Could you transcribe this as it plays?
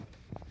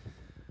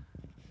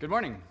Good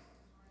morning.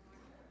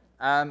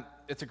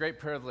 It's a great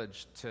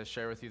privilege to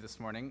share with you this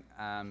morning.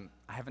 I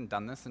haven't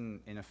done this in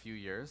a few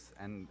years,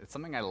 and it's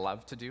something I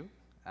love to do,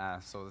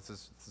 so this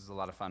is a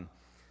lot of fun.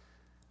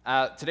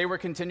 Today we're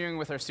continuing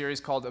with our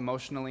series called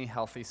Emotionally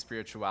Healthy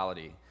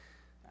Spirituality,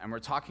 and we're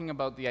talking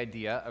about the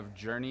idea of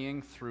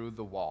journeying through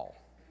the wall.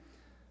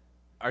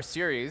 Our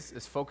series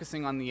is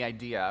focusing on the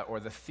idea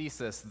or the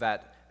thesis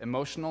that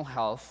emotional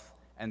health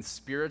and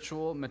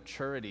spiritual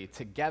maturity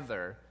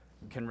together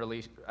can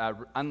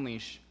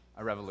unleash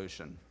a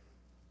revolution.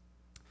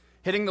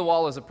 Hitting the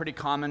wall is a pretty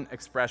common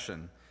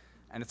expression,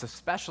 and it's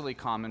especially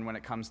common when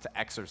it comes to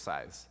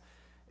exercise.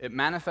 It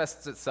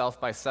manifests itself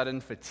by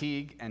sudden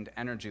fatigue and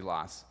energy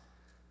loss.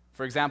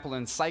 For example,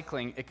 in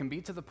cycling, it can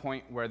be to the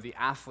point where the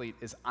athlete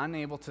is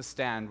unable to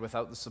stand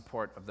without the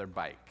support of their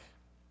bike.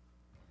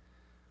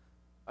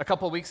 A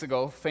couple weeks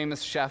ago,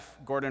 famous chef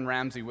Gordon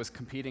Ramsay was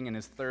competing in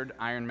his third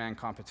Ironman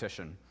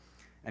competition,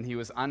 and he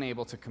was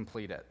unable to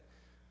complete it.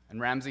 And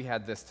Ramsay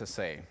had this to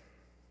say: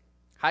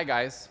 "Hi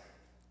guys,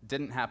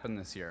 didn't happen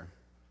this year.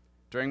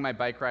 During my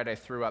bike ride, I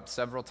threw up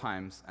several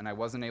times, and I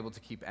wasn't able to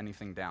keep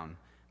anything down,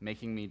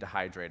 making me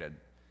dehydrated.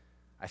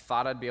 I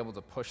thought I'd be able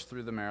to push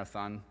through the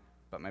marathon,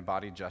 but my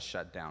body just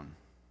shut down."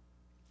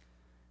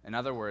 In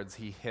other words,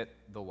 he hit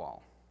the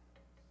wall.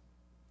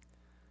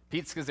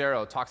 Pete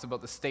Scazzaro talks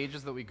about the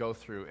stages that we go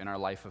through in our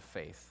life of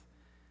faith,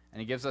 and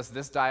he gives us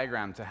this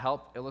diagram to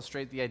help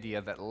illustrate the idea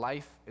that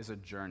life is a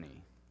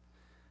journey.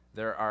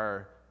 There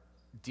are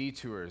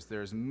detours,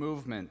 there's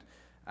movement,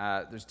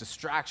 there's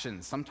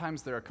distractions.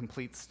 Sometimes there are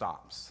complete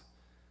stops.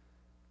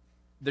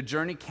 The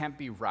journey can't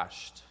be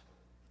rushed.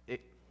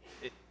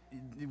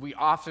 We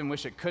often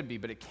wish it could be,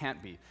 but it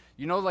can't be.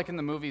 You know, like in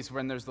the movies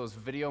when there's those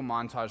video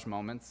montage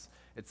moments,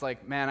 it's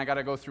like, man, I got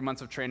to go through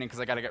months of training because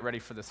I got to get ready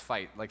for this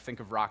fight. Like think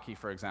of Rocky,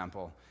 for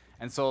example.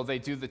 And so they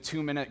do the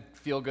 2-minute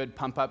feel-good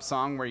pump-up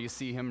song where you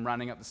see him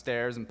running up the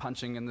stairs and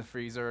punching in the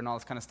freezer and all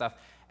this kind of stuff.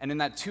 And in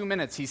that 2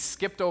 minutes, he's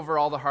skipped over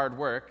all the hard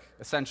work,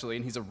 essentially,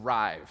 and he's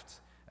arrived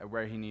at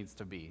where he needs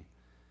to be.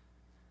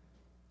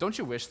 Don't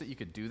you wish that you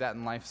could do that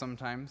in life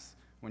sometimes?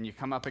 When you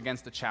come up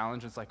against a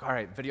challenge, it's like, all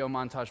right, video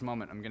montage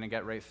moment, I'm going to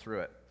get right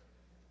through it.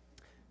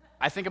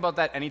 I think about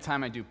that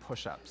anytime I do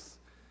push-ups.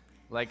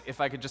 Like,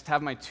 if I could just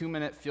have my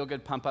 2-minute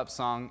feel-good pump-up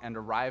song and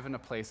arrive in a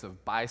place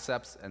of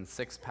biceps and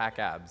six-pack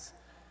abs.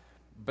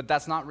 But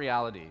that's not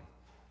reality.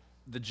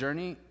 The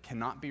journey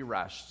cannot be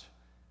rushed.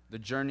 The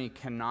journey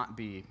cannot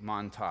be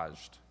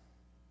montaged.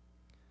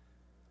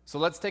 So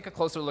let's take a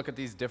closer look at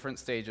these different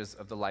stages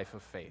of the life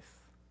of faith.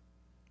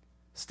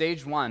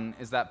 Stage 1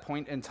 is that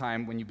point in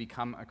time when you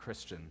become a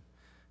Christian.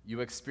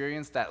 You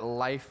experience that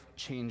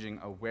life-changing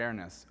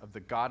awareness of the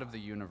God of the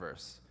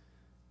universe.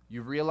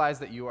 You realize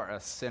that you are a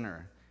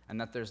sinner and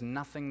that there's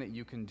nothing that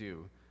you can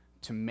do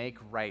to make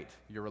right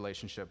your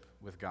relationship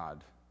with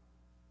God.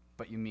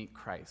 But you meet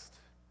Christ.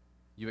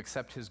 You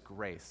accept his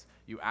grace.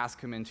 You ask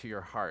him into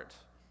your heart,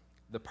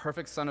 the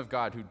perfect Son of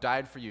God who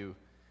died for you,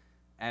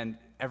 and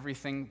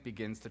everything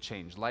begins to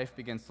change. Life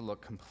begins to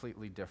look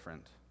completely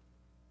different.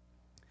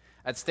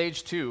 At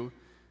stage 2,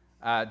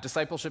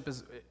 discipleship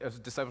is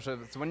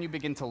when you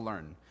begin to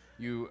learn.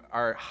 You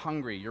are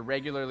hungry. You're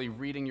regularly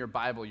reading your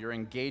Bible. You're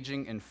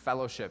engaging in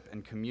fellowship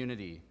and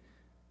community.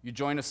 You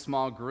join a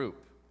small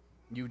group.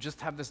 You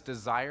just have this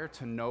desire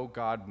to know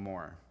God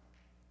more.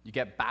 You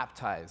get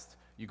baptized.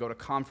 You go to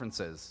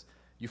conferences.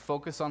 You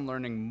focus on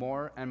learning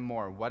more and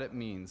more what it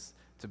means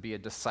to be a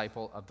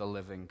disciple of the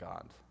living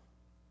God.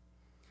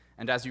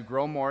 And as you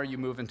grow more, you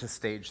move into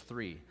stage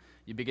 3.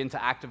 You begin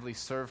to actively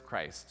serve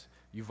Christ.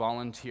 You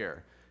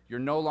volunteer. You're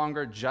no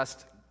longer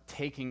just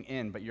taking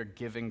in, but you're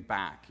giving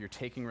back. You're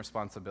taking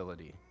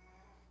responsibility.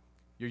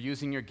 You're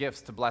using your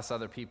gifts to bless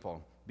other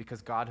people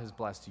because God has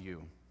blessed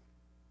you.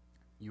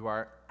 You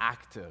are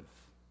active.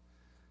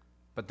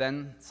 But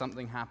then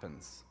something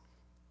happens,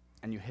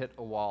 and you hit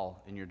a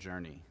wall in your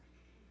journey.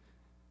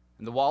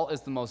 And the wall is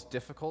the most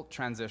difficult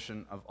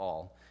transition of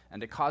all,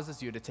 and it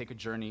causes you to take a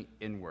journey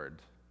inward.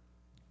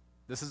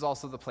 This is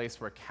also the place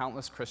where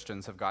countless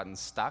Christians have gotten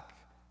stuck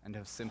and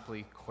have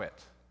simply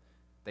quit.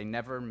 They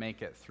never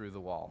make it through the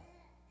wall.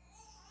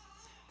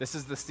 This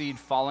is the seed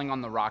falling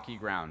on the rocky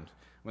ground.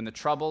 When the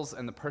troubles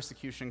and the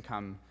persecution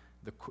come,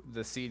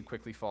 the seed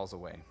quickly falls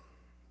away.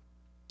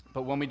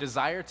 But when we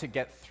desire to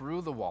get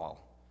through the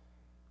wall,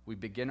 we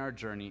begin our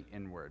journey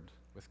inward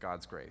with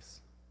God's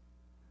grace.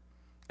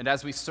 And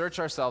as we search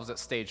ourselves at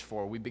stage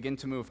 4, we begin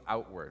to move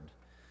outward.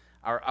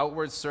 Our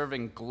outward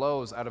serving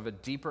glows out of a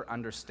deeper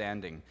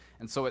understanding.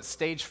 And so at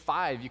stage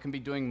 5, you can be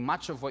doing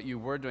much of what you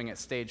were doing at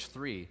stage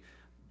 3,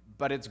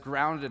 but it's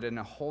grounded in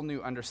a whole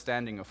new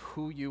understanding of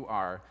who you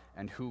are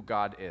and who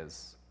God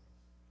is.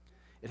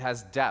 It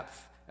has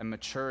depth and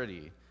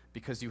maturity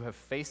because you have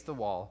faced the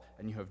wall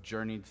and you have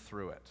journeyed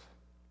through it.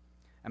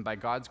 And by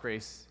God's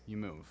grace, you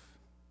move.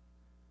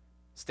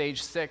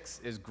 Stage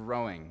 6 is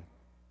growing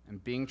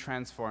and being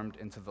transformed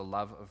into the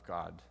love of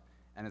God,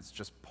 and it's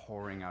just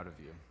pouring out of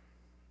you.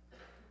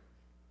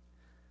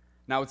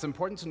 Now, it's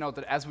important to note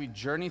that as we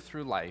journey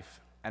through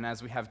life and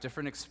as we have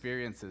different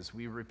experiences,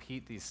 we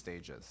repeat these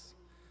stages.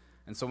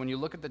 And so when you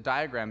look at the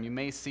diagram, you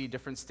may see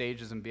different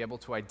stages and be able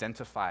to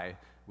identify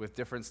with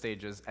different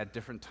stages at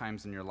different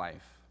times in your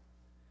life.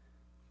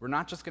 We're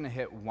not just going to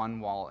hit one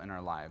wall in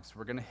our lives.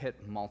 We're going to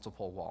hit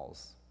multiple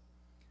walls.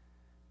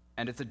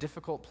 And it's a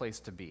difficult place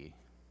to be.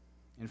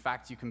 In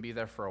fact, you can be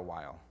there for a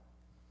while.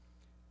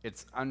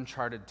 It's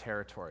uncharted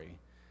territory,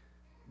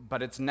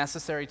 but it's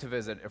necessary to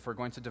visit if we're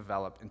going to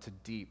develop into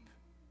deep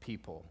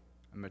people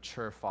and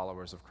mature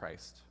followers of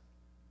Christ.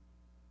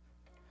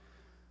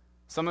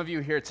 Some of you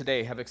here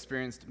today have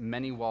experienced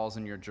many walls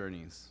in your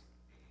journeys,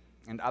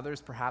 and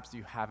others perhaps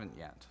you haven't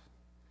yet.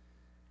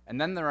 And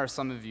then there are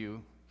some of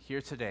you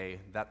here today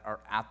that are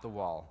at the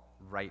wall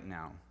right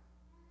now.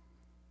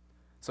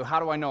 So how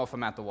do I know if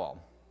I'm at the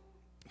wall?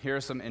 Here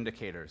are some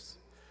indicators.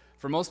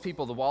 For most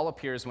people, the wall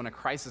appears when a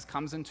crisis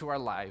comes into our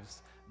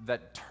lives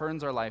that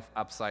turns our life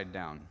upside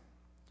down.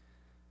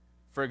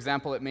 For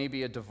example, it may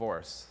be a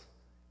divorce.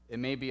 It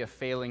may be a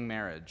failing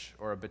marriage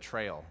or a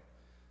betrayal.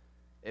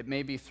 It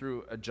may be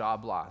through a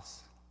job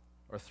loss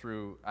or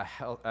through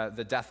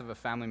the death of a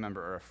family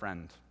member or a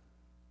friend.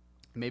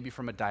 It may be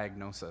from a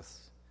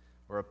diagnosis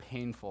or a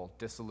painful,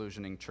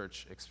 disillusioning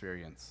church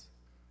experience,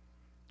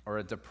 or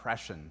a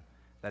depression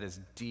that is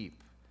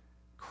deep,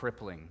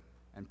 crippling,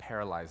 and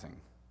paralyzing.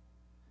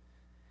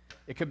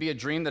 It could be a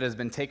dream that has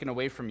been taken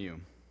away from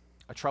you,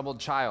 a troubled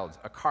child,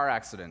 a car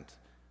accident,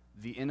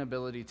 the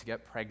inability to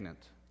get pregnant.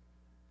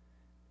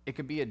 It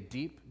could be a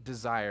deep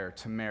desire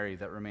to marry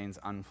that remains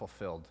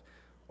unfulfilled,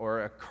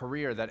 or a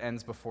career that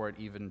ends before it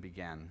even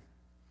began.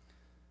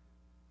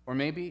 Or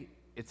maybe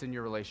it's in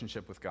your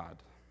relationship with God.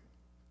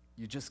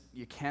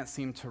 You can't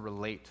seem to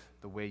relate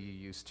the way you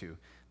used to.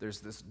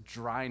 There's this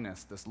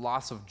dryness, this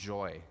loss of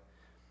joy.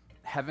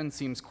 Heaven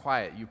seems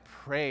quiet. You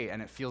pray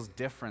and it feels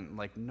different,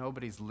 like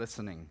nobody's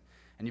listening.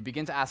 And you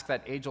begin to ask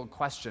that age-old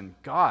question,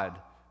 God,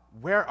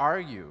 where are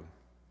you?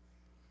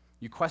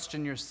 You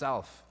question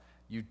yourself.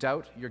 You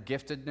doubt your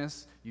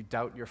giftedness. You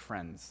doubt your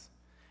friends.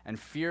 And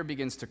fear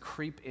begins to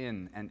creep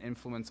in and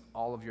influence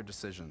all of your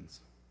decisions.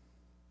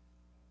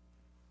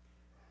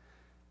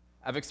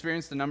 I've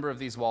experienced a number of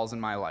these walls in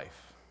my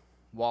life.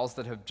 Walls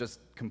that have just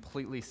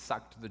completely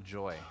sucked the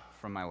joy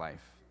from my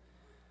life.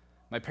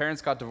 My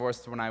parents got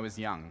divorced when I was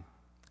young,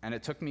 and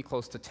it took me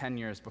close to 10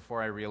 years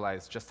before I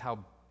realized just how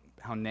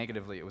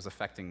negatively it was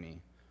affecting me.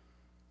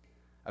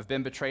 I've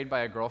been betrayed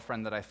by a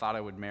girlfriend that I thought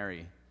I would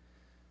marry.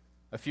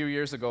 A few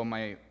years ago,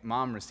 my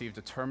mom received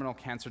a terminal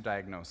cancer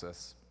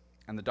diagnosis,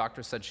 and the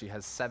doctor said she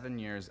has 7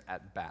 years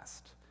at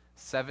best.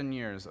 7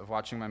 years of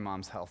watching my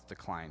mom's health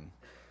decline.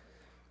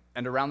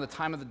 And around the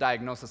time of the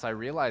diagnosis, I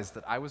realized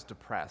that I was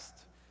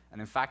depressed. And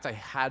in fact, I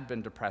had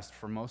been depressed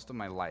for most of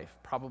my life,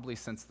 probably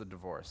since the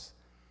divorce.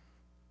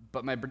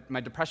 But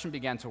my depression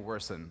began to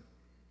worsen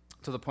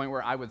to the point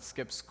where I would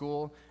skip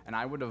school and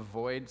I would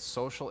avoid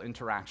social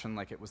interaction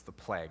like it was the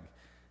plague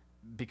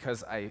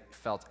because I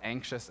felt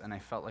anxious and I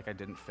felt like I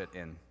didn't fit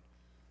in.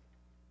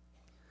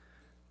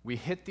 We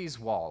hit these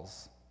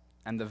walls,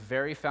 and the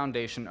very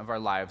foundation of our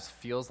lives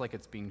feels like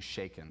it's being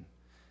shaken.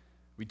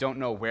 We don't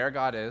know where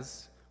God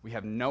is. We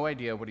have no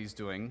idea what he's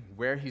doing,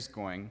 where he's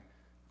going,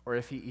 or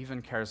if he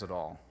even cares at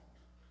all.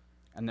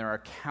 And there are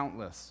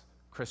countless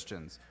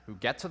Christians who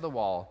get to the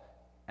wall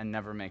and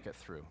never make it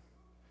through.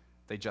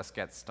 They just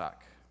get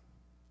stuck.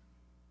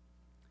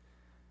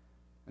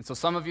 And so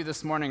some of you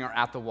this morning are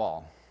at the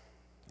wall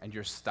and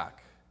you're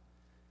stuck.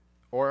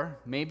 Or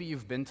maybe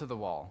you've been to the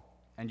wall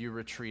and you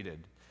retreated.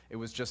 It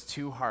was just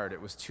too hard.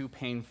 It was too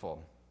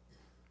painful.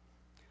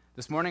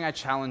 This morning I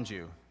challenge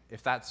you,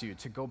 if that's you,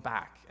 to go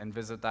back and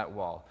visit that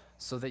wall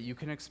so that you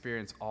can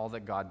experience all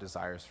that God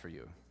desires for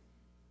you.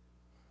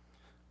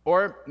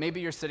 Or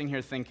maybe you're sitting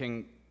here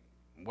thinking,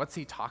 what's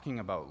he talking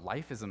about?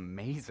 Life is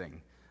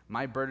amazing.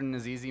 My burden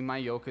is easy, my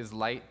yoke is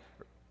light.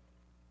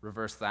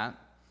 Reverse that.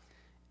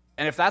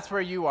 And if that's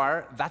where you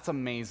are, that's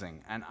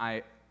amazing, and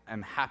I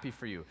am happy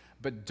for you.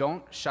 But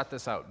don't shut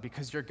this out,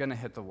 because you're going to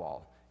hit the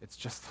wall. It's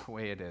just the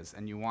way it is,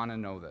 and you want to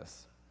know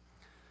this.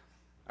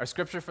 Our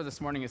scripture for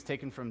this morning is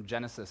taken from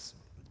Genesis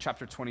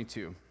chapter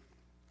 22.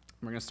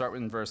 We're going to start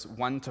in verse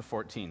 1 to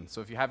 14.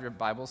 So if you have your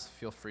Bibles,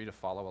 feel free to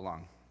follow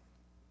along.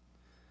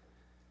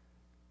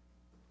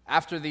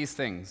 After these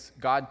things,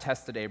 God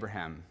tested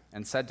Abraham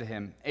and said to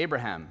him,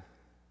 Abraham.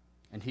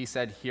 And he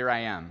said, Here I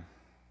am.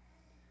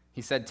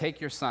 He said,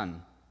 Take your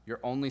son, your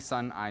only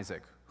son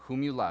Isaac,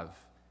 whom you love,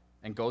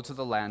 and go to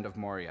the land of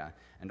Moriah,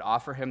 and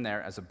offer him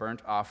there as a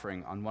burnt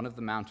offering on one of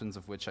the mountains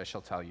of which I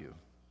shall tell you.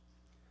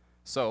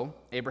 So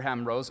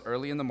Abraham rose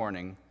early in the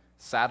morning,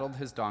 saddled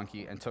his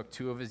donkey, and took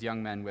 2 of his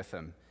young men with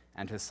him,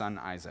 and his son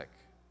Isaac.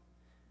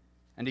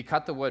 And he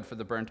cut the wood for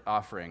the burnt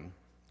offering,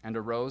 and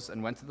arose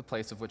and went to the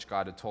place of which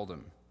God had told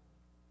him.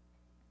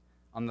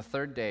 On the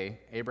 3rd day,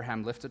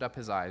 Abraham lifted up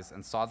his eyes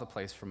and saw the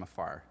place from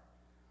afar.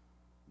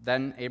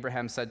 Then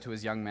Abraham said to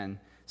his young men,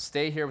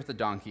 Stay here with the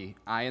donkey.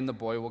 I and the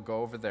boy will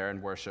go over there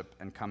and worship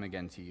and come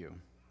again to you.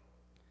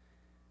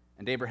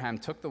 And Abraham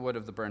took the wood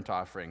of the burnt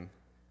offering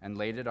and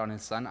laid it on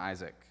his son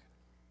Isaac.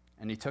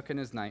 And he took in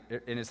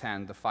his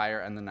hand the fire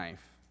and the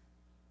knife.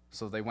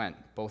 So they went,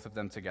 both of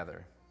them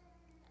together.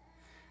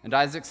 And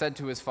Isaac said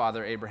to his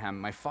father Abraham,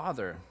 "My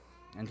father."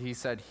 And he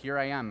said, "Here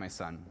I am, my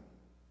son."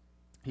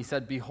 He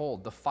said,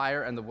 "Behold, the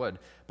fire and the wood,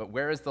 but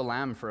where is the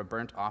lamb for a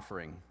burnt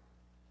offering?"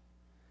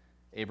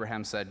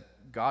 Abraham said,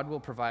 "God will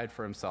provide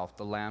for himself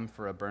the lamb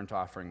for a burnt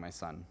offering, my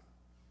son."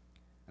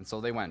 And so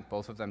they went,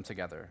 both of them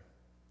together.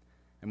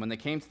 And when they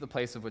came to the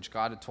place of which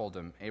God had told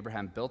him,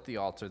 Abraham built the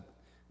altar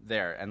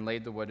there and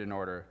laid the wood in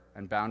order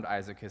and bound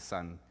Isaac his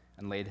son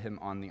and laid him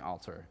on the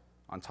altar,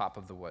 on top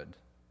of the wood.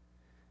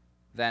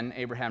 Then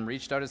Abraham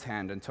reached out his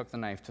hand and took the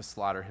knife to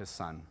slaughter his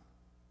son.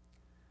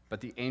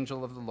 But the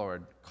angel of the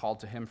Lord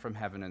called to him from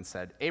heaven and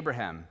said,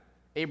 "Abraham,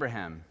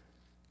 Abraham."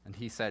 And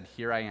he said,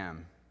 "Here I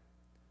am."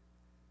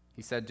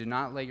 He said, "Do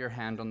not lay your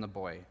hand on the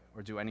boy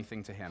or do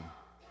anything to him.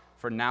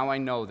 For now I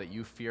know that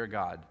you fear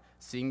God,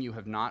 seeing you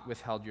have not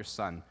withheld your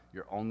son,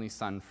 your only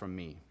son, from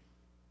me."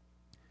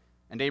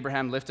 And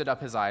Abraham lifted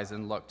up his eyes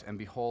and looked, and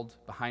behold,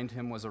 behind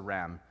him was a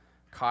ram,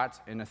 caught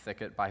in a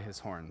thicket by his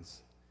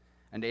horns.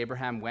 And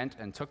Abraham went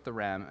and took the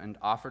ram and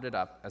offered it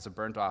up as a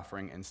burnt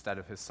offering instead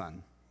of his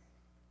son.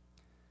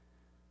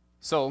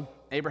 So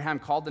Abraham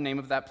called the name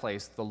of that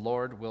place, "The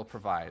Lord will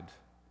provide."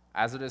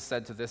 As it is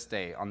said to this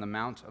day, "On the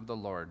mount of the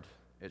Lord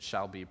it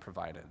shall be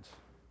provided."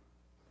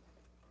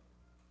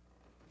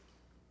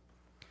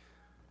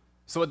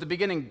 So at the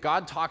beginning,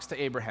 God talks to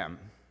Abraham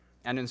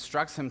and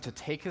instructs him to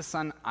take his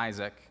son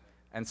Isaac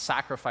and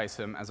sacrifice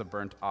him as a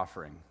burnt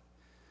offering.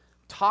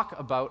 Talk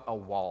about a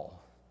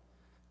wall.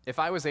 If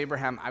I was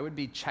Abraham, I would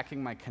be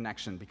checking my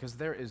connection because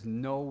there is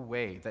no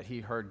way that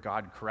he heard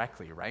God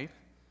correctly, right?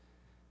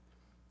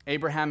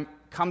 Abraham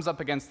comes up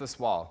against this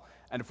wall,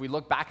 and if we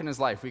look back in his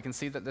life, we can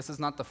see that this is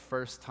not the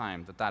first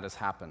time that that has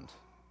happened.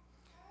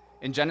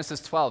 In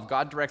Genesis 12,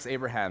 God directs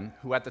Abraham,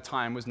 who at the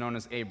time was known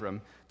as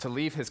Abram, to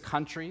leave his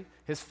country,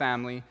 his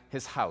family,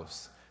 his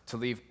house, to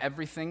leave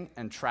everything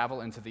and travel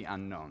into the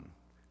unknown.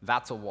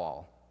 That's a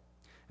wall.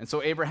 And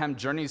so Abraham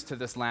journeys to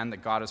this land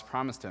that God has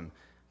promised him.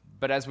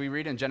 But as we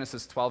read in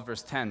Genesis 12,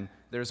 verse 10,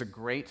 there's a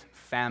great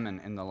famine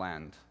in the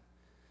land.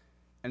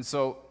 And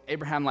so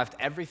Abraham left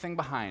everything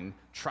behind,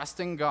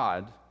 trusting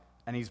God,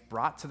 and he's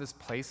brought to this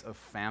place of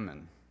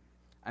famine.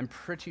 I'm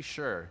pretty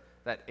sure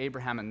that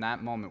Abraham in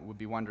that moment would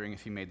be wondering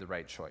if he made the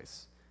right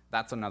choice.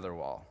 That's another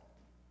wall.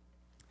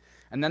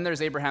 And then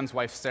there's Abraham's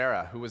wife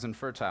Sarah, who was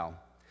infertile.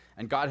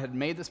 And God had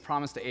made this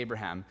promise to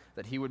Abraham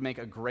that he would make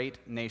a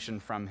great nation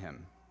from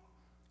him.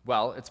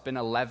 Well, it's been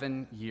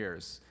 11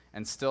 years,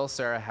 and still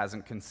Sarah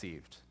hasn't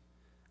conceived.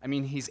 I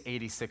mean, he's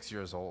 86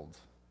 years old.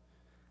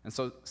 And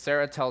so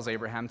Sarah tells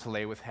Abraham to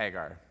lay with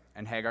Hagar,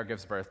 and Hagar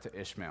gives birth to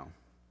Ishmael.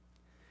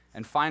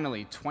 And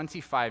finally,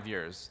 25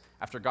 years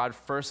after God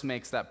first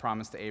makes that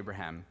promise to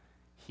Abraham,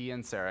 he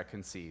and Sarah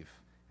conceive,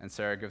 and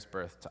Sarah gives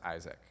birth to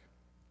Isaac.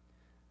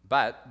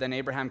 But then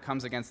Abraham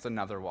comes against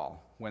another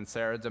wall when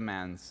Sarah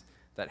demands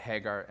that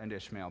Hagar and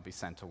Ishmael be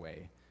sent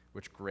away,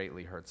 which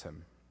greatly hurts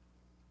him.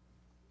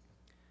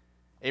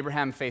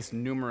 Abraham faced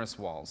numerous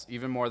walls,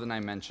 even more than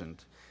I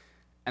mentioned.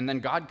 And then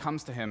God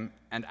comes to him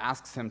and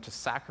asks him to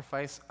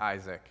sacrifice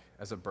Isaac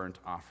as a burnt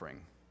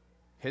offering.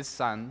 His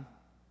son,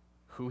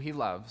 who he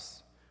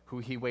loves, who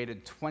he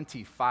waited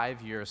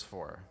 25 years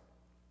for.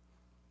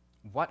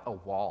 What a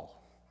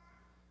wall.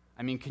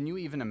 I mean, can you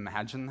even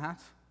imagine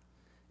that?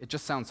 It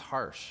just sounds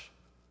harsh.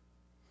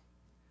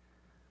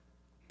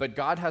 But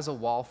God has a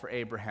wall for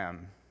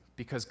Abraham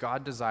because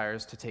God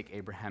desires to take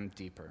Abraham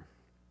deeper.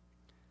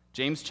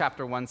 James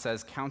chapter 1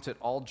 says, "Count it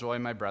all joy,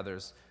 my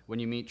brothers, when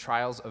you meet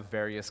trials of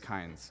various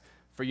kinds,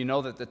 for you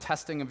know that the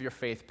testing of your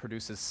faith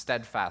produces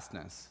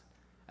steadfastness.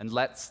 And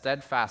let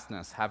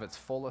steadfastness have its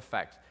full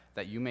effect,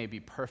 that you may be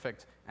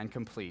perfect and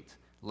complete,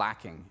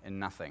 lacking in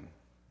nothing."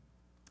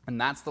 And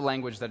that's the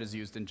language that is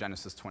used in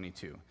Genesis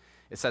 22.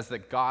 It says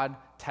that God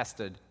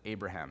tested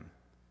Abraham.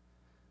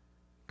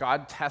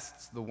 God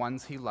tests the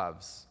ones he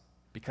loves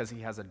because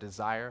he has a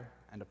desire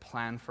and a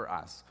plan for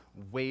us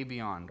way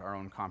beyond our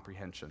own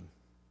comprehension.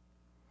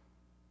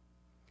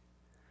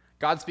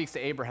 God speaks to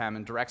Abraham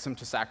and directs him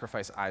to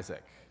sacrifice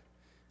Isaac.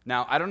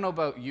 Now, I don't know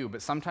about you,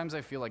 but sometimes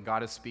I feel like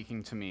God is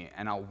speaking to me,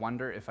 and I'll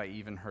wonder if I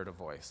even heard a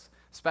voice,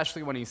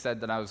 especially when he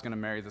said that I was going to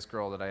marry this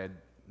girl that I had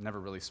never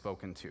really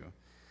spoken to.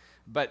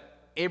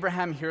 But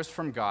Abraham hears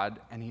from God,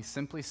 and he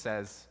simply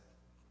says,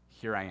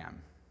 "Here I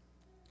am."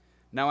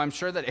 Now, I'm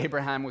sure that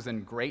Abraham was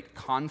in great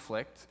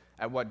conflict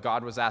at what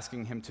God was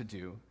asking him to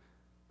do,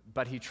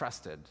 but he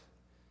trusted.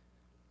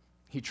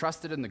 He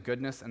trusted in the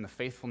goodness and the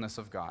faithfulness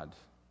of God.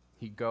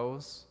 He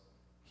goes,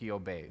 he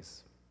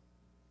obeys.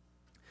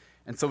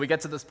 And so we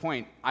get to this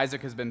point.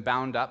 Isaac has been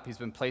bound up, he's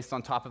been placed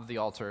on top of the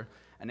altar,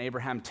 and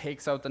Abraham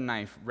takes out the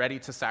knife, ready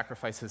to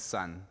sacrifice his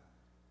son,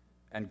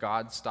 and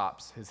God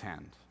stops his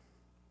hand.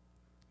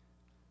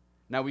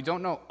 Now, we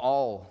don't know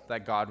all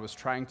that God was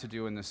trying to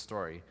do in this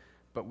story,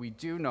 but we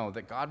do know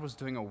that God was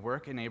doing a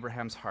work in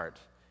Abraham's heart.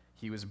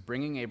 He was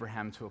bringing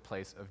Abraham to a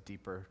place of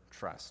deeper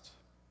trust.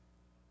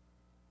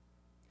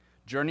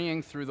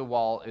 Journeying through the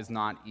wall is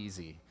not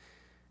easy.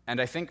 And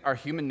I think our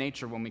human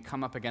nature, when we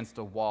come up against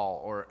a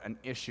wall or an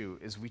issue,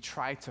 is we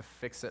try to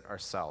fix it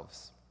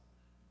ourselves.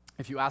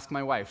 If you ask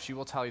my wife, she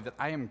will tell you that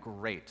I am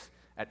great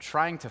at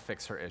trying to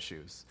fix her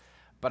issues,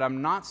 but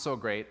I'm not so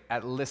great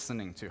at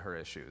listening to her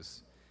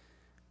issues.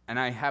 And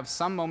I have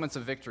some moments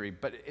of victory,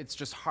 but it's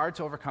just hard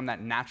to overcome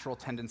that natural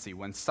tendency.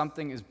 When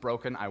something is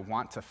broken, I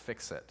want to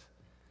fix it.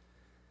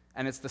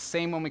 And it's the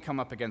same when we come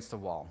up against a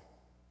wall.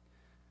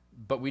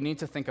 But we need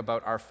to think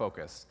about our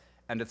focus,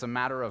 and it's a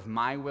matter of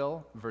my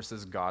will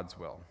versus God's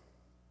will.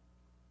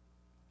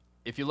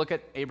 If you look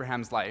at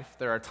Abraham's life,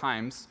 there are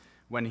times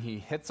when he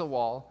hits a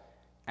wall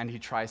and he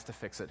tries to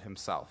fix it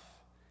himself.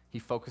 He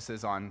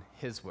focuses on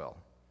his will.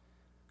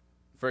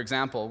 For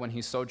example, when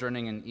he's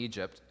sojourning in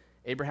Egypt,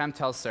 Abraham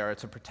tells Sarah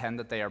to pretend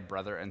that they are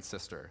brother and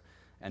sister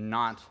and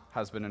not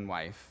husband and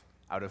wife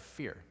out of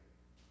fear.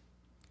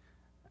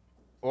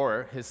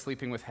 Or his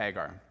sleeping with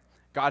Hagar.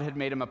 God had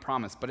made him a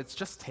promise, but it's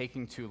just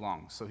taking too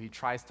long, so he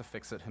tries to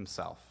fix it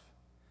himself.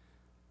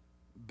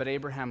 But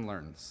Abraham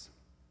learns.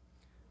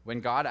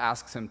 When God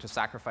asks him to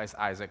sacrifice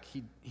Isaac,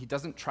 he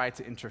doesn't try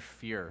to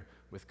interfere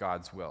with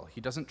God's will. He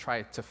doesn't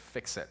try to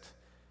fix it.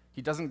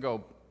 He doesn't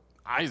go,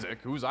 Isaac?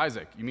 Who's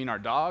Isaac? You mean our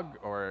dog?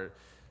 Or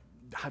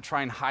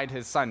try and hide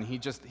his son.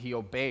 He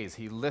obeys,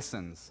 he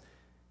listens,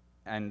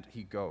 and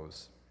he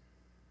goes.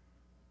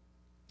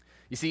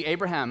 You see,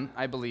 Abraham,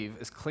 I believe,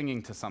 is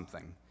clinging to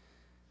something.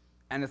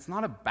 And it's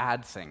not a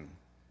bad thing.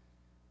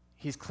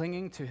 He's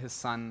clinging to his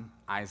son,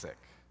 Isaac.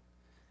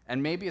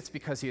 And maybe it's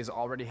because he has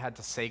already had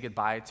to say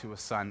goodbye to a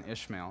son,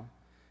 Ishmael,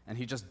 and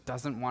he just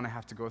doesn't want to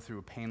have to go through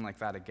a pain like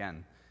that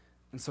again.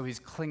 And so he's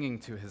clinging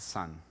to his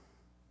son.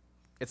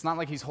 It's not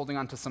like he's holding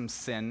on to some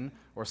sin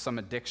or some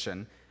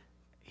addiction.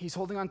 He's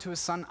holding on to his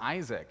son,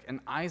 Isaac,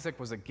 and Isaac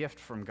was a gift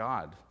from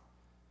God.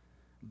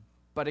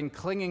 But in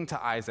clinging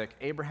to Isaac,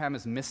 Abraham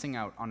is missing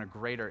out on a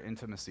greater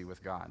intimacy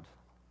with God.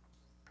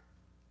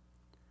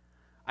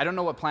 I don't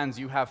know what plans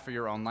you have for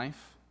your own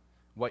life,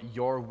 what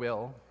your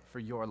will for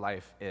your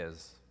life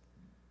is.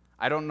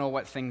 I don't know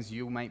what things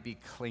you might be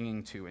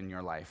clinging to in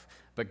your life,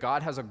 but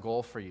God has a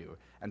goal for you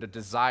and a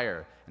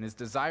desire, and his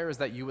desire is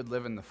that you would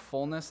live in the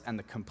fullness and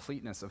the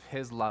completeness of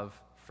his love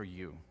for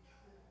you.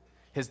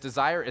 His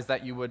desire is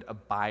that you would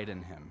abide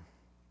in him,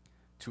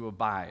 to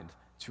abide,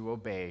 to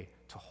obey,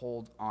 to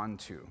hold on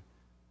to.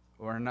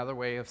 Or another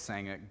way of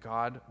saying it,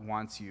 God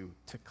wants you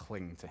to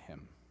cling to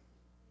him.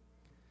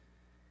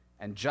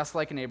 And just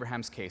like in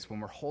Abraham's case, when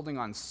we're holding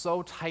on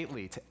so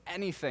tightly to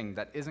anything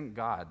that isn't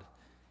God,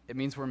 it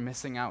means we're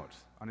missing out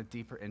on a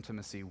deeper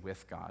intimacy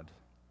with God.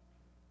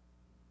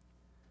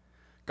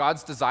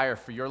 God's desire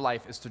for your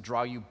life is to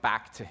draw you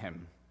back to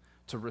him,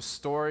 to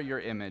restore your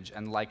image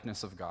and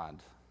likeness of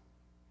God.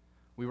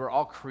 We were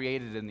all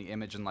created in the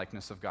image and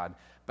likeness of God,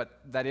 but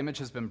that image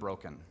has been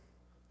broken.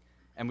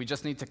 And we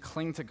just need to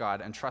cling to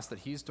God and trust that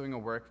he's doing a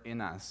work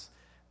in us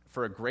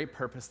for a great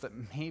purpose that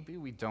maybe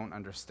we don't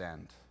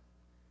understand.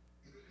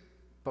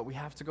 But we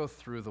have to go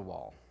through the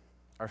wall.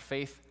 Our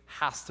faith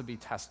has to be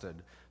tested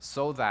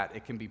so that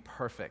it can be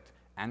perfect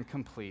and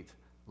complete,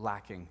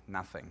 lacking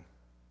nothing.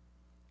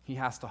 He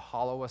has to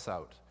hollow us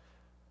out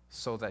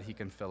so that he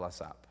can fill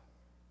us up.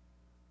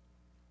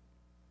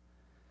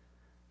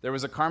 There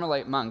was a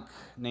Carmelite monk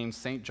named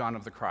St. John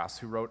of the Cross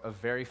who wrote a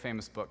very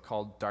famous book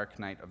called Dark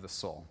Night of the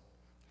Soul.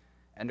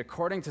 And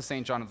according to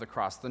St. John of the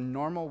Cross, the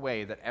normal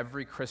way that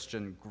every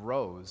Christian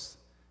grows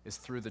is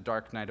through the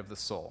dark night of the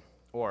soul,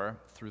 or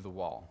through the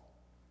wall.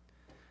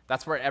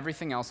 That's where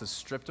everything else is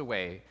stripped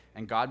away,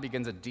 and God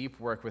begins a deep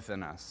work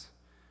within us,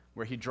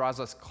 where he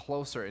draws us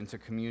closer into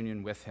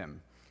communion with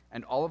him.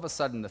 And all of a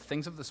sudden, the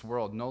things of this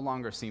world no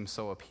longer seem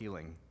so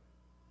appealing.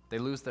 They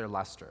lose their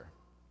luster.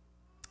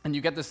 And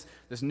you get this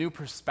new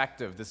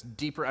perspective, this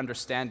deeper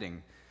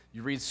understanding.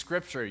 You read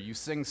scripture, you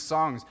sing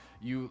songs,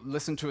 you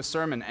listen to a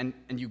sermon,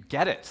 and you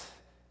get it.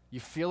 You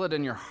feel it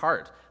in your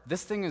heart.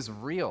 This thing is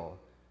real.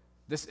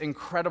 This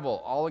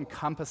incredible,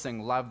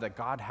 all-encompassing love that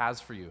God has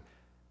for you,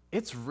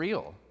 it's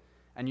real.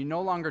 And you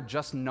no longer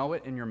just know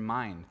it in your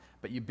mind,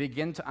 but you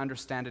begin to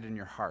understand it in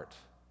your heart.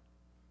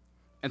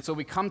 And so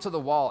we come to the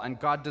wall, and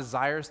God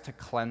desires to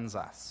cleanse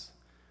us,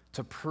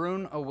 to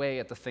prune away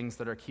at the things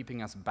that are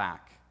keeping us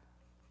back.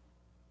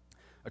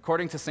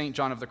 According to St.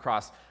 John of the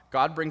Cross,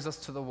 God brings us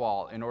to the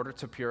wall in order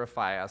to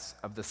purify us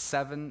of the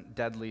 7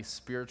 deadly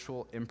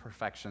spiritual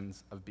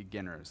imperfections of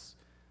beginners.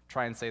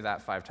 Try and say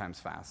that 5 times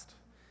fast.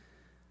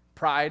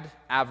 Pride,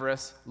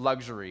 avarice,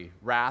 luxury,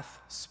 wrath,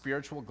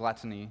 spiritual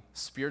gluttony,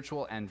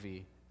 spiritual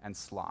envy, and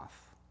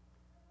sloth.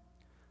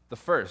 The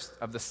first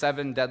of the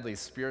 7 deadly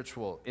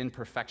spiritual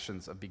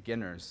imperfections of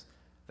beginners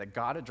that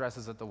God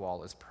addresses at the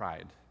wall is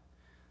pride.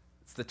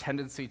 It's the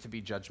tendency to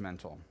be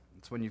judgmental.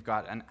 It's when you've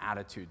got an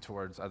attitude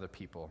towards other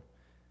people,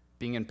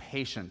 being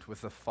impatient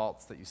with the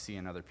faults that you see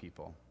in other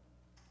people.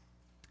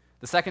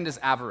 The second is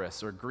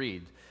avarice or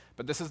greed,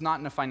 but this is not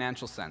in a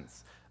financial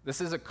sense. This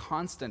is a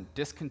constant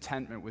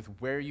discontentment with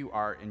where you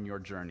are in your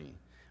journey,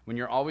 when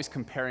you're always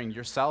comparing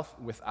yourself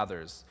with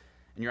others,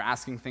 and you're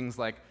asking things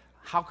like,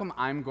 how come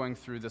I'm going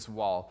through this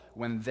wall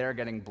when they're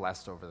getting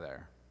blessed over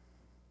there?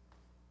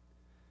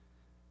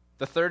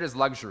 The third is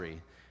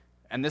luxury,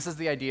 and this is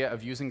the idea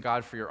of using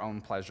God for your own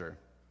pleasure.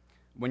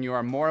 When you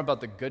are more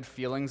about the good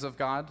feelings of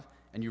God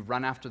and you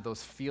run after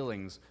those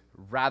feelings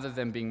rather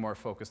than being more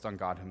focused on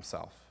God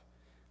himself.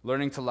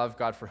 Learning to love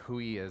God for who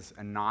he is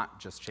and not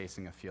just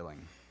chasing a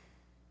feeling.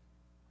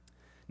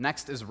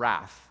 Next is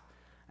wrath.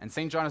 And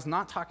St. John is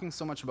not talking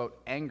so much about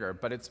anger,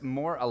 but it's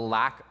more a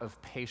lack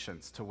of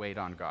patience to wait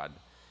on God.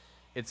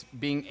 It's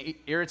being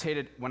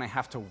irritated when I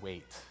have to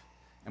wait,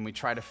 and we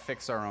try to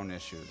fix our own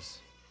issues.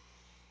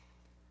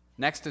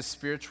 Next is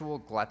spiritual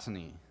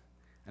gluttony,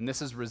 and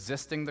this is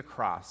resisting the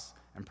cross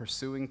and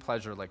pursuing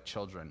pleasure like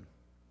children.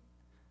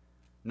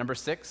 Number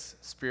 6,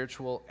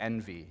 spiritual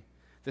envy.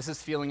 This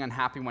is feeling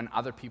unhappy when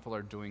other people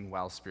are doing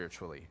well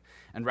spiritually.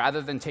 And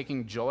rather than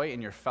taking joy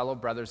in your fellow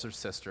brothers or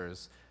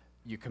sisters,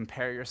 you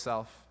compare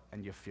yourself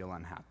and you feel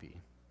unhappy.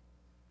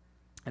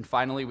 And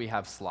finally, we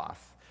have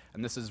sloth.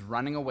 And this is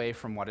running away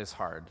from what is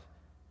hard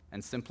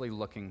and simply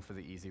looking for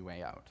the easy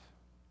way out.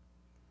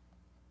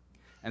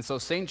 And so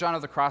St. John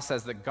of the Cross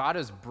says that God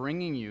is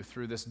bringing you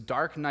through this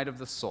dark night of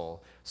the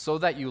soul so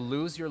that you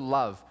lose your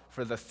love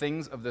for the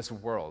things of this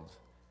world.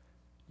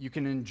 You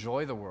can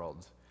enjoy the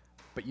world,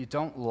 but you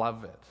don't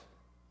love it.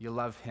 You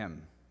love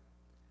him.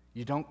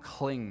 You don't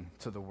cling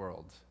to the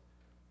world.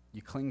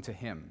 You cling to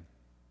him.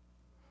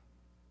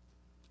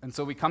 And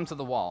so we come to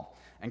the wall,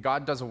 and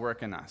God does a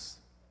work in us.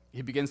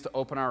 He begins to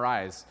open our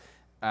eyes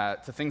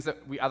to things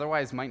that we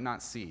otherwise might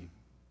not see.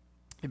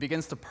 He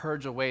begins to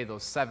purge away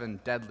those 7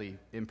 deadly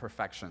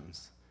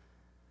imperfections.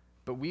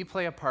 But we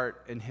play a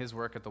part in his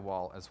work at the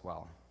wall as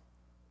well.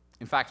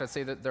 In fact, I'd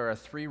say that there are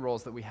 3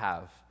 roles that we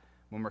have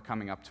when we're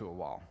coming up to a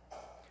wall.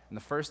 And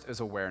the first is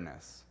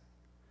awareness.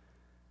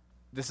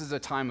 This is a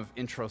time of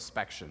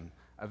introspection,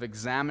 of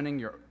examining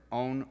your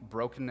own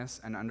brokenness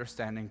and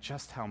understanding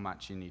just how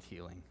much you need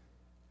healing.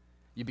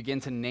 You begin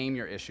to name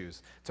your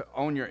issues, to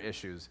own your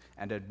issues,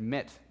 and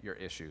admit your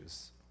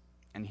issues.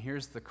 And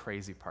here's the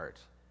crazy part.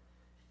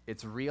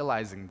 It's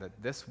realizing that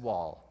this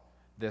wall,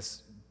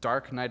 this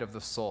dark night of the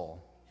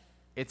soul,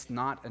 it's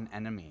not an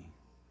enemy,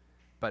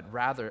 but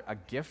rather a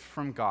gift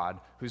from God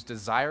whose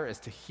desire is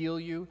to heal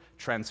you,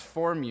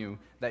 transform you,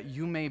 that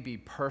you may be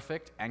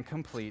perfect and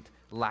complete,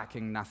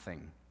 lacking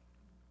nothing,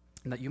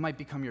 and that you might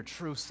become your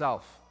true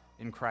self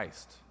in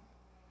Christ.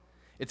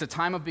 It's a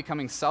time of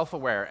becoming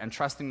self-aware and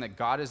trusting that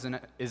God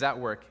is at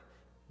work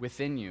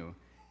within you,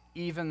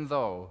 even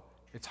though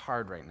it's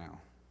hard right now.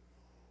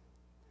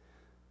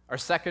 Our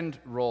second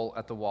role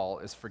at the wall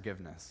is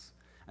forgiveness.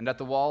 And at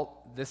the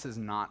wall, this is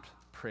not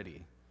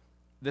pretty.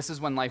 This is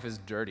when life is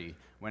dirty,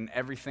 when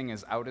everything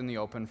is out in the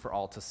open for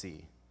all to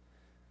see.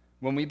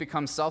 When we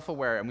become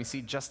self-aware and we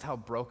see just how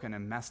broken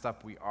and messed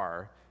up we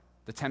are,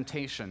 the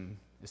temptation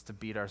is to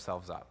beat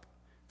ourselves up.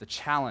 The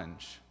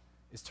challenge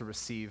is to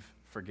receive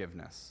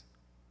forgiveness,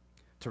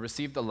 to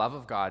receive the love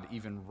of God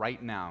even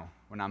right now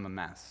when I'm a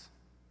mess.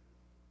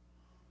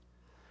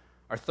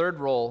 Our third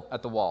role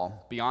at the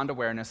wall, beyond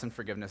awareness and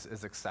forgiveness,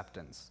 is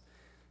acceptance.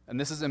 And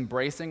this is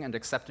embracing and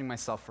accepting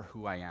myself for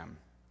who I am.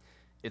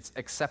 It's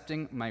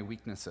accepting my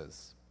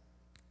weaknesses.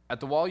 At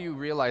the wall, you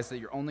realize that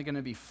you're only going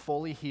to be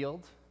fully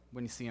healed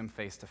when you see him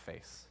face to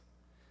face.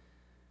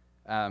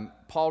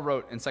 Paul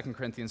wrote in 2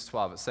 Corinthians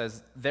 12, it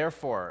says,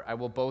 "Therefore, I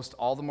will boast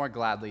all the more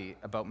gladly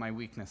about my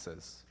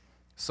weaknesses,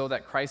 so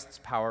that Christ's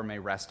power may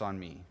rest on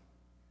me."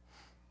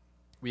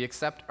 We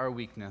accept our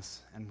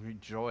weakness and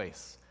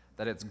rejoice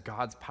that it's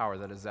God's power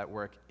that is at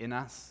work in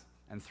us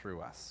and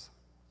through us.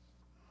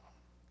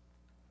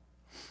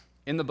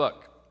 In the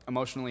book,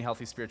 Emotionally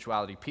Healthy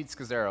Spirituality, Pete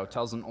Scazzaro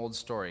tells an old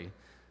story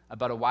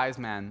about a wise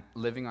man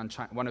living on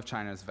one of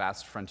China's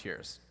vast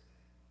frontiers.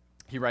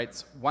 He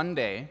writes, "One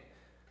day,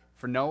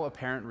 for no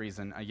apparent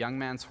reason, a young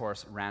man's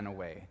horse ran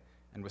away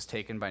and was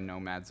taken by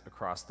nomads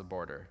across the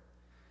border.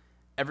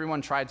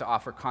 Everyone tried to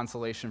offer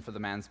consolation for the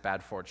man's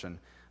bad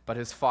fortune, but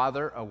his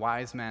father, a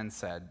wise man,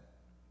 said,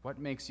 'What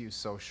makes you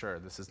so sure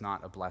this is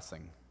not a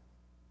blessing?'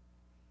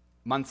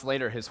 Months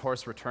later, his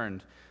horse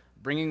returned,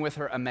 bringing with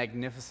her a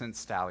magnificent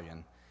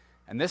stallion.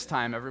 And this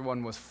time,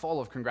 everyone was full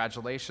of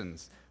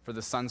congratulations for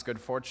the son's good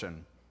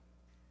fortune.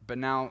 But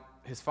now,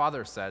 his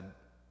father said,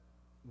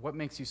 'What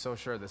makes you so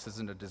sure this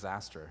isn't a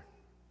disaster?'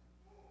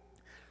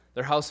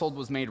 Their household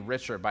was made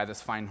richer by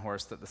this fine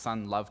horse that the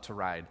son loved to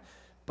ride.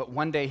 But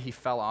one day he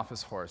fell off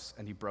his horse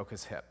and he broke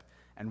his hip.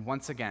 And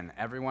once again,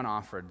 everyone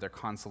offered their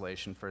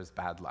consolation for his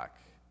bad luck.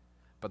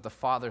 But the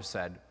father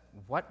said,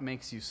 'What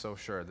makes you so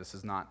sure this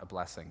is not a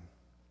blessing?'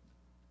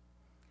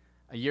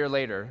 A year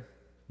later,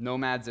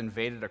 nomads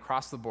invaded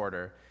across the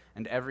border,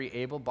 and every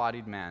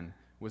able-bodied man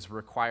was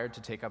required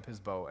to take up his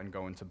bow and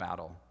go into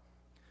battle.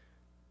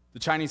 The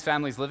Chinese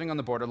families living on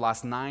the border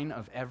lost 9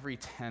 of every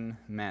 10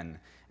 men,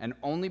 and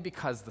only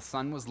because the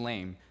son was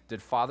lame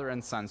did father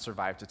and son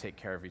survive to take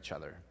care of each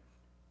other.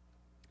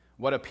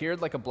 What appeared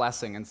like a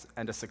blessing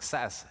and a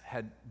success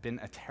had been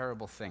a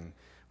terrible thing.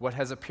 What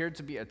has appeared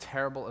to be a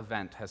terrible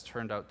event has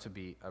turned out to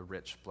be a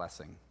rich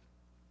blessing."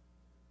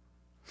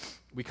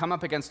 We come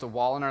up against a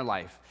wall in our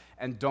life,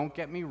 and don't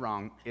get me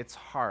wrong, it's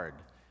hard.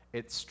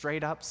 It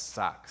straight up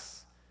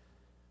sucks.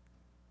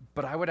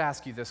 But I would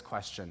ask you this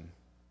question: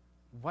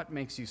 what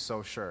makes you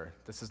so sure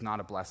this is not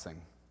a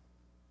blessing?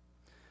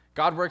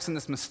 God works in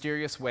this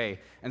mysterious way,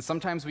 and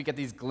sometimes we get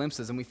these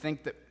glimpses and we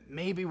think that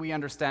maybe we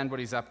understand what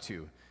he's up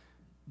to,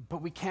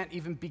 but we can't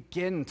even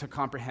begin to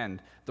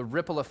comprehend the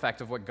ripple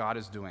effect of what God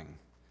is doing.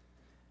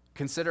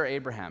 Consider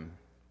Abraham.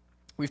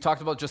 We've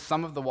talked about just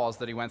some of the walls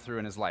that he went through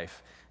in his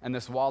life, and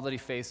this wall that he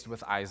faced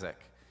with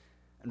Isaac.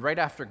 And right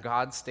after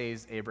God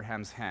stays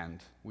Abraham's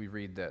hand, we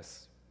read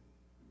this.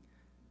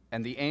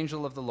 And the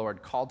angel of the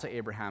Lord called to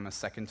Abraham a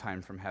second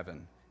time from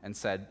heaven and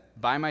said,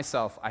 "By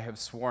myself I have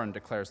sworn,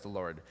 declares the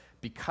Lord,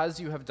 because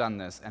you have done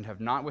this and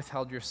have not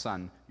withheld your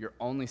son, your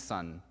only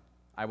son,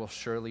 I will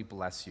surely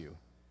bless you,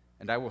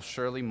 and I will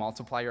surely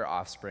multiply your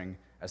offspring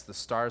as the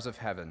stars of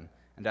heaven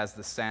and as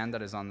the sand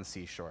that is on the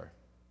seashore.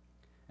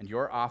 And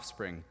your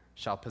offspring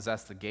shall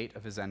possess the gate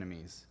of his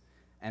enemies,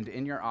 and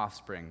in your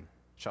offspring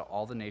shall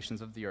all the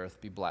nations of the earth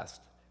be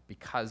blessed,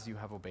 because you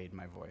have obeyed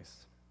my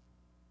voice."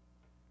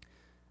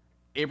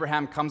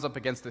 Abraham comes up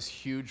against this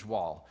huge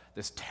wall,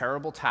 this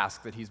terrible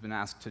task that he's been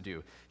asked to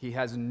do. He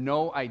has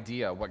no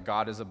idea what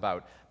God is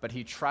about, but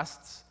he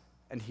trusts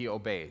and he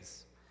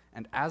obeys.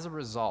 And as a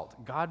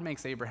result, God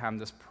makes Abraham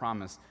this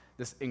promise,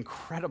 this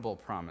incredible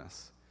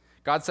promise.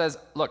 God says,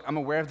 look, I'm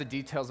aware of the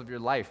details of your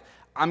life.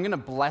 I'm going to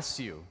bless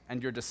you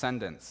and your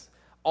descendants.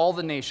 All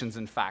the nations,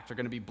 in fact, are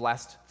going to be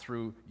blessed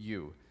through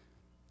you.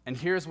 And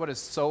here's what is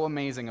so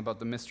amazing about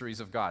the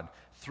mysteries of God.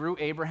 Through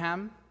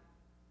Abraham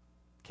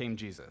came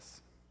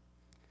Jesus.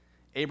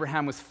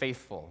 Abraham was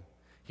faithful.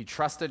 He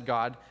trusted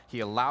God. He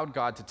allowed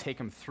God to take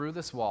him through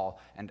this wall,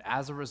 and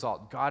as a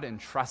result, God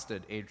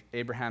entrusted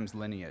Abraham's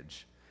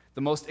lineage. The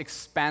most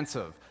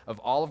expansive of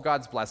all of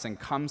God's blessing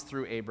comes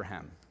through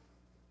Abraham.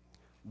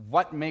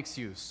 What makes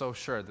you so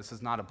sure this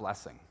is not a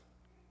blessing?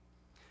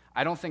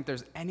 I don't think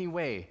there's any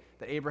way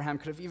that Abraham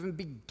could have even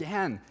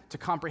began to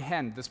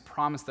comprehend this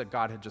promise that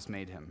God had just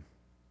made him.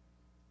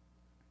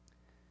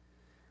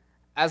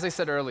 As I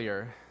said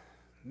earlier,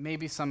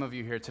 maybe some of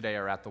you here today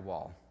are at the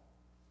wall.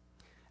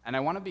 And I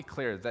want to be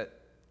clear that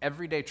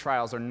everyday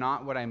trials are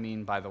not what I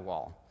mean by the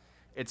wall.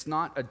 It's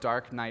not a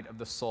dark night of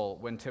the soul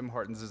when Tim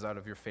Hortons is out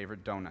of your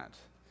favorite donut.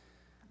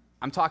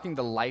 I'm talking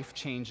the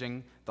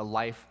life-changing, the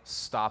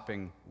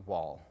life-stopping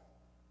wall.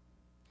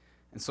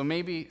 And so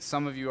maybe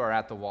some of you are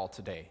at the wall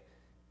today,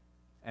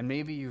 and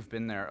maybe you've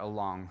been there a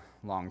long,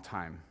 long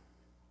time.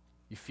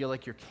 You feel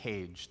like you're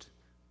caged,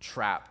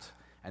 trapped,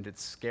 and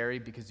it's scary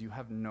because you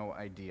have no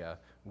idea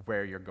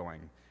where you're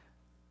going.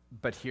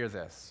 But hear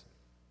this.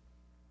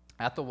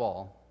 At the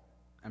wall,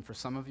 and for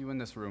some of you in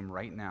this room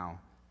right now,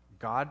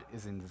 God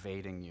is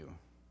invading you.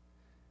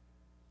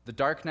 The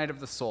dark night of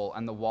the soul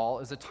and the wall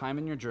is a time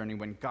in your journey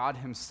when God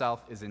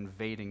himself is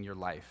invading your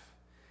life.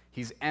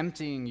 He's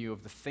emptying you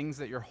of the things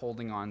that you're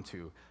holding on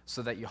to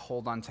so that you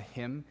hold on to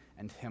him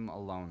and him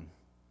alone,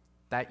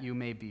 that you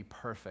may be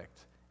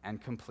perfect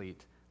and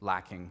complete,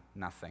 lacking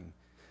nothing.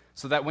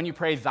 So that when you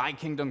pray, "Thy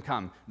kingdom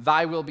come,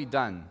 thy will be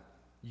done,"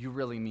 you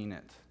really mean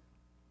it.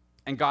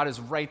 And God is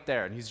right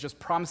there, and he's just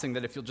promising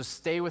that if you'll just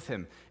stay with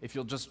him, if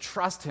you'll just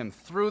trust him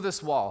through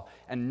this wall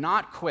and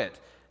not quit,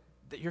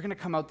 that you're going to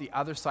come out the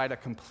other side a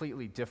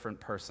completely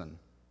different person.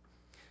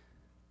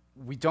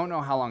 We don't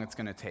know how long it's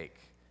going to take.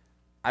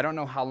 I don't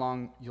know how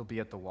long you'll be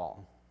at the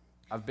wall.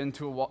 I've been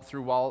through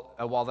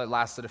a wall that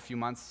lasted a few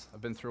months.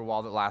 I've been through a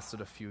wall that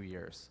lasted a few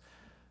years.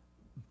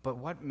 But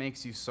what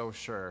makes you so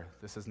sure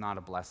this is not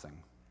a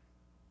blessing?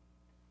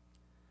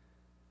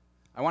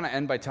 I want to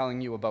end by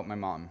telling you about my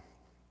mom.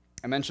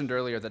 I mentioned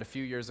earlier that a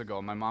few years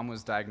ago, my mom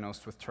was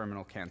diagnosed with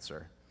terminal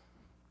cancer.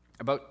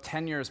 About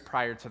 10 years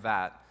prior to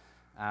that,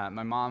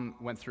 my mom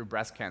went through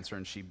breast cancer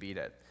and she beat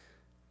it.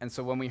 And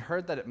so when we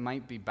heard that it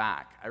might be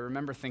back, I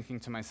remember thinking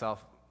to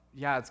myself,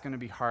 yeah, it's going to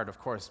be hard, of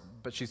course,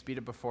 but she's beat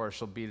it before,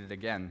 she'll beat it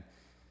again.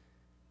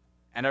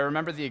 And I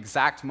remember the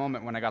exact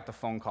moment when I got the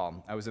phone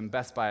call. I was in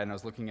Best Buy and I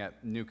was looking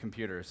at new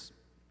computers.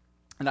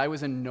 And I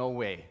was in no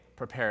way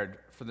prepared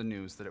for the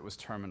news that it was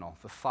terminal.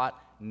 The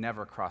thought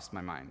never crossed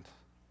my mind.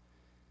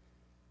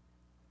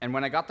 And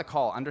when I got the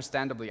call,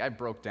 understandably, I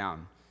broke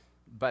down.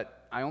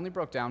 But I only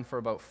broke down for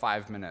about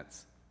 5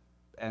 minutes,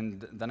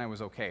 and then I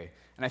was okay.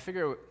 And I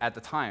figure at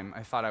the time,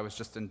 I thought I was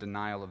just in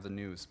denial of the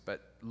news.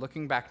 But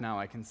looking back now,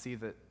 I can see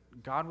that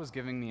God was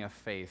giving me a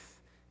faith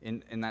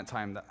in that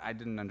time that I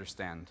didn't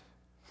understand.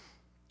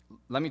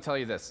 Let me tell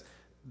you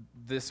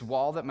this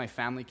wall that my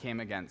family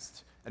came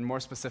against, and more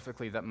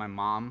specifically that my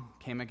mom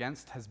came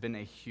against, has been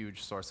a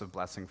huge source of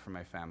blessing for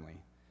my family.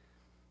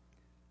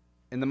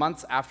 In the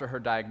months after her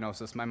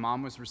diagnosis, my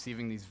mom was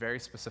receiving these very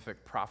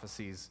specific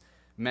prophecies,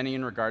 many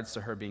in regards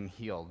to her being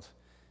healed.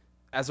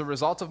 As a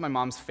result of my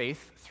mom's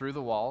faith through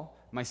the wall,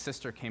 my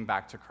sister came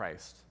back to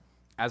Christ.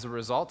 As a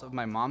result of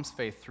my mom's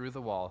faith through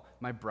the wall,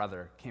 my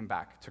brother came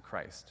back to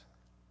Christ.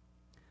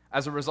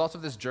 As a result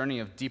of this journey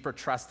of deeper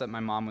trust that my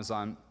mom was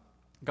on,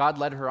 God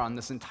led her on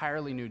this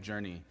entirely new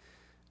journey.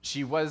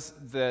 She was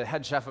the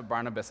head chef at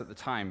Barnabas at the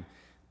time,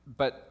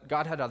 but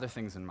God had other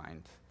things in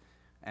mind.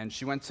 And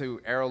she went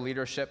to Arrow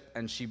Leadership,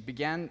 and she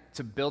began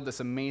to build this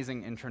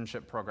amazing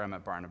internship program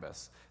at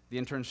Barnabas, the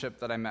internship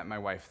that I met my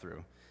wife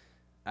through.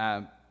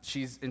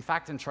 She's, in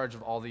fact, in charge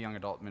of all the young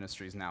adult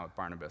ministries now at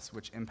Barnabas,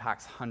 which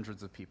impacts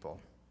hundreds of people.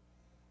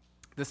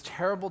 This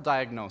terrible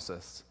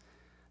diagnosis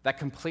that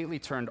completely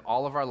turned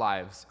all of our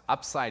lives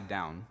upside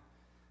down,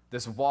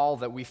 this wall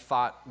that we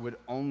thought would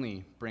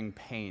only bring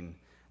pain,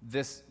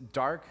 this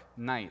dark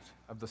night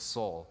of the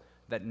soul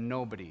that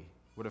nobody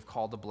would have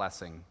called a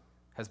blessing,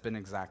 has been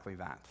exactly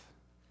that.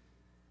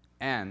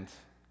 And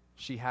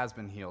she has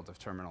been healed of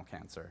terminal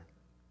cancer.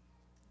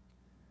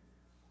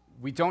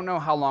 We don't know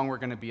how long we're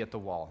going to be at the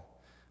wall,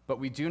 but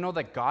we do know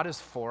that God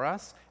is for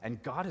us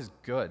and God is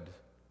good.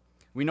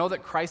 We know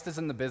that Christ is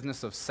in the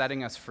business of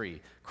setting us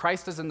free.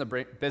 Christ is in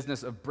the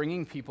business of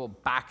bringing people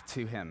back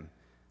to him.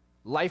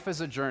 Life is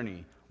a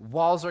journey.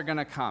 Walls are going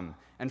to come.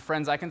 And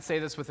friends, I can say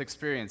this with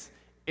experience.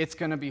 It's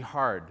going to be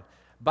hard.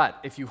 But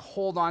if you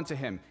hold on to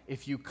him,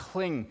 if you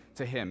cling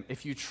to him,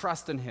 if you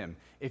trust in him,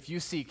 if you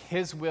seek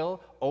his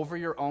will over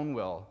your own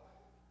will,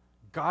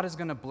 God is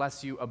going to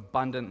bless you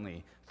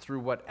abundantly through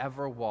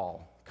whatever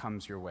wall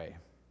comes your way.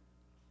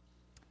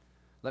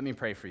 Let me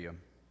pray for you.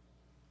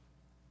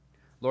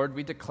 Lord,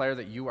 we declare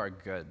that you are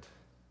good,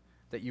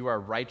 that you are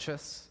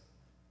righteous,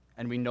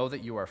 and we know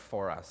that you are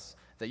for us,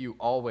 that you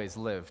always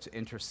live to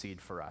intercede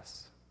for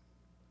us.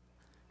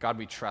 God,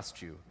 we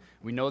trust you.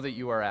 We know that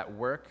you are at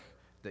work,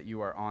 that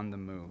you are on the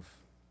move.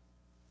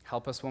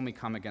 Help us when we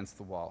come against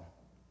the wall.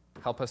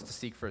 Help us to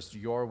seek first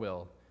your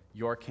will,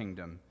 your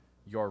kingdom,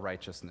 your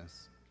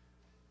righteousness.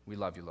 We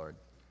love you, Lord.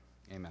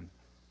 Amen.